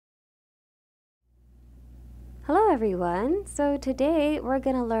Hello everyone! So today we're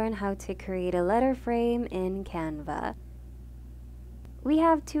going to learn how to create a letter frame in Canva. We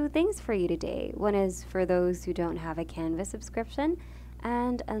have two things for you today. One is for those who don't have a Canva subscription,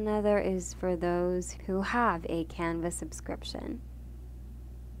 and another is for those who have a Canva subscription.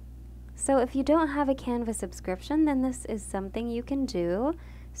 So if you don't have a Canva subscription, then this is something you can do.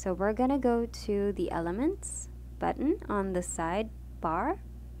 So we're going to go to the Elements button on the sidebar.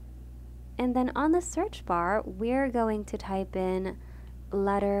 And then on the search bar, we're going to type in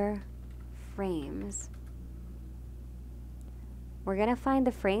letter frames. We're going to find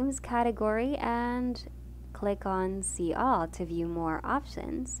the frames category and click on See All to view more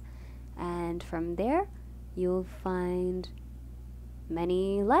options. And from there, you'll find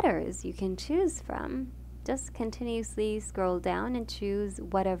many letters you can choose from. Just continuously scroll down and choose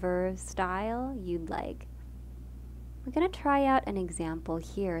whatever style you'd like. We're going to try out an example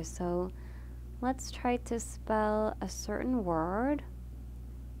here. So let's try to spell a certain word.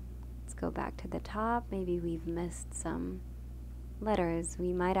 Let's go back to the top. Maybe we've missed some letters.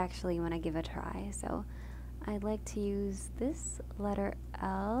 We might actually want to give a try. So I'd like to use this letter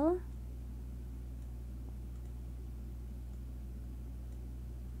L.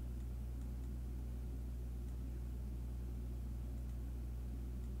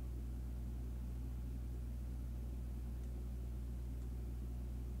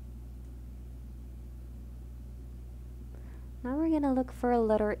 Now we're going to look for a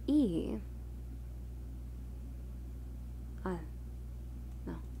letter E.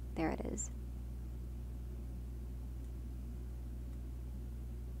 No, there it is.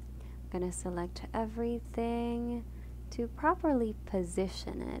 I'm going to select everything to properly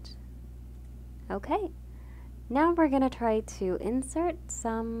position it. Okay, now we're going to try to insert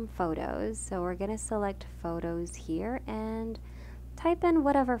some photos. So we're going to select photos here and type in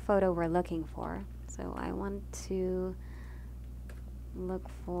whatever photo we're looking for. So I want to look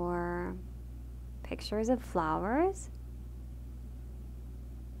for pictures of flowers.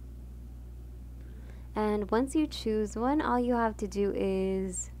 And once you choose one, all you have to do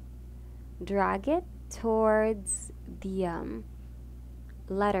is drag it towards the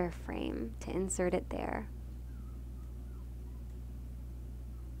letter frame to insert it there.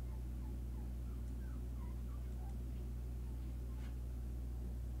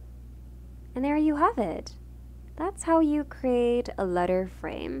 And there you have it. That's how you create a letter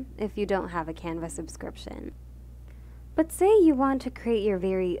frame if you don't have a Canva subscription. But say you want to create your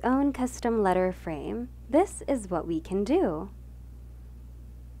very own custom letter frame, this is what we can do.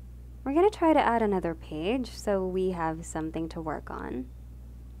 We're going to try to add another page so we have something to work on.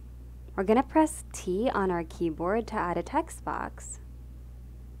 We're going to press T on our keyboard to add a text box.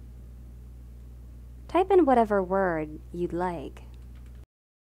 Type in whatever word you'd like.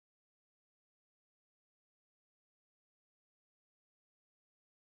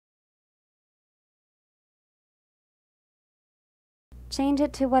 Change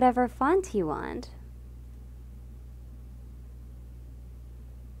it to whatever font you want.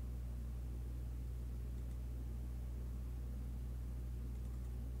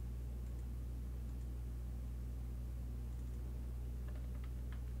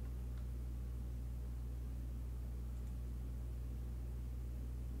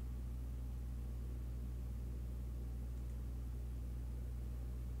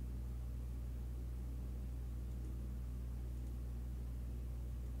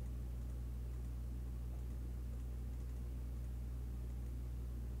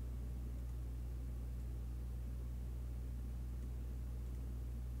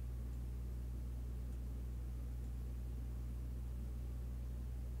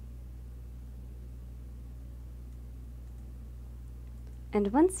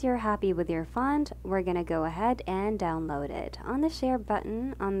 And once you're happy with your font, we're going to go ahead and download it. On the Share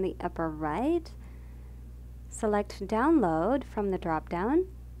button on the upper right, select Download from the drop-down.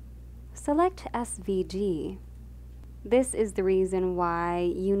 Select SVG. This is the reason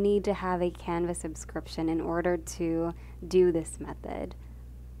why you need to have a Canva subscription in order to do this method.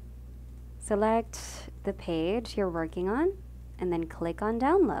 Select the page you're working on, and then click on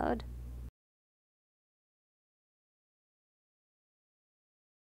Download.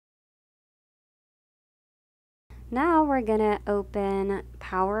 Now we're going to open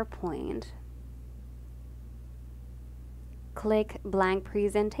PowerPoint. Click Blank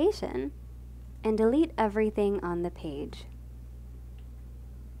Presentation and delete everything on the page.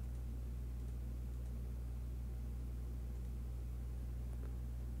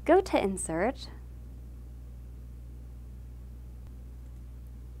 Go to Insert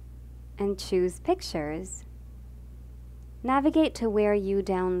and choose Pictures. Navigate to where you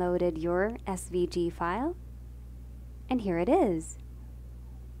downloaded your SVG file And here it is.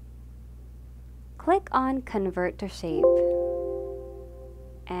 Click on Convert to Shape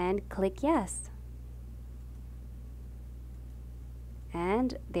and click Yes.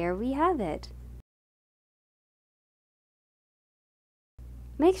 And there we have it.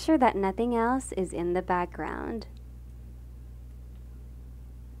 Make sure that nothing else is in the background.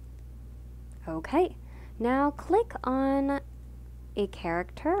 Okay, now click on a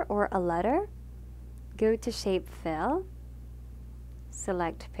character or a letter. Go to Shape Fill,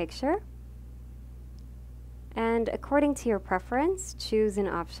 select Picture, and according to your preference, choose an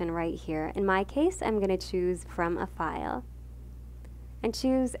option right here. In my case, I'm going to choose From a File, and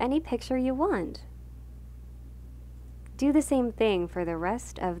choose any picture you want. Do the same thing for the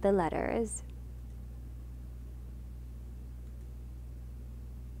rest of the letters.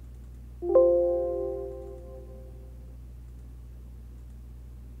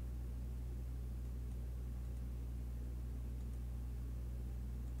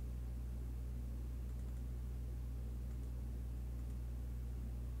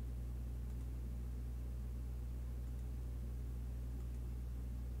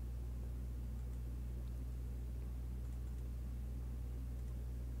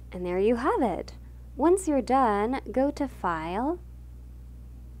 And there you have it. Once you're done, go to File,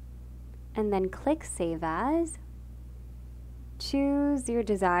 and then click Save As. Choose your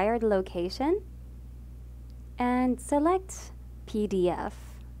desired location, and select PDF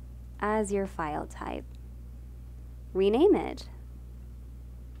as your file type. Rename it.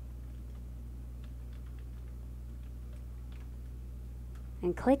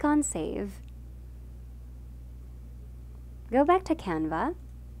 And click on Save. Go back to Canva.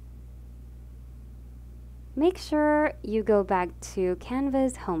 Make sure you go back to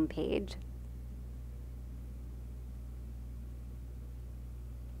Canva's homepage.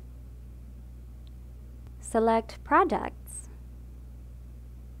 Select Projects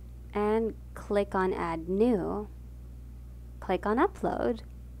and click on Add New. Click on Upload.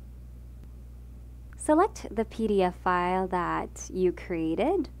 Select the PDF file that you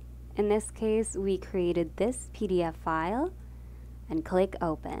created. In this case, we created this PDF file, and click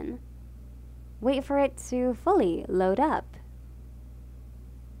Open. Wait for it to fully load up.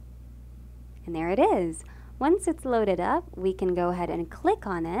 And there it is. Once it's loaded up, we can go ahead and click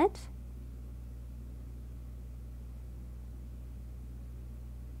on it.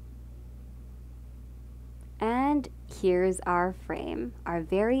 And here's our frame, our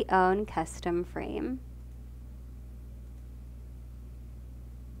very own custom frame.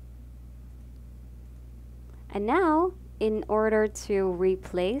 And now, in order to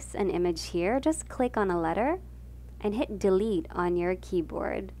replace an image here, just click on a letter and hit Delete on your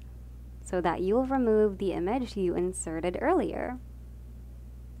keyboard so that you'll remove the image you inserted earlier.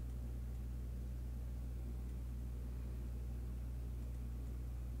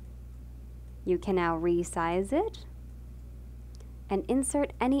 You can now resize it and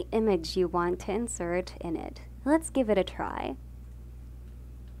insert any image you want to insert in it. Let's give it a try.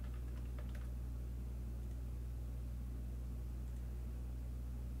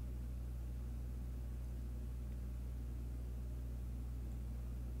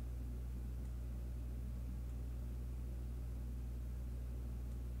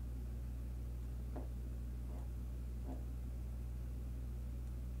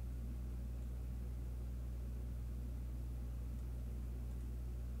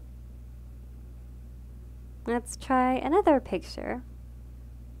 Let's try another picture.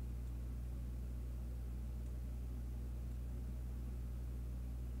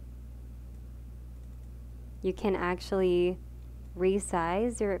 You can actually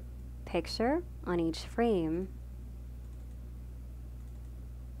resize your picture on each frame.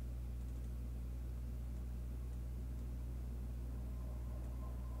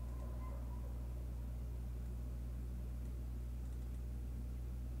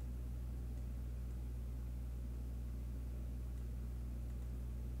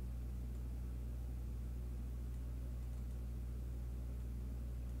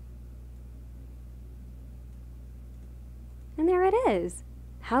 And there it is.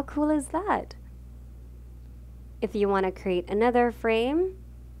 How cool is that? If you want to create another frame,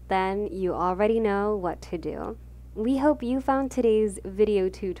 then you already know what to do. We hope you found today's video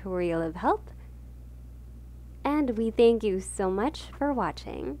tutorial of help, and we thank you so much for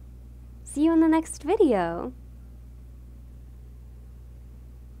watching. See you in the next video.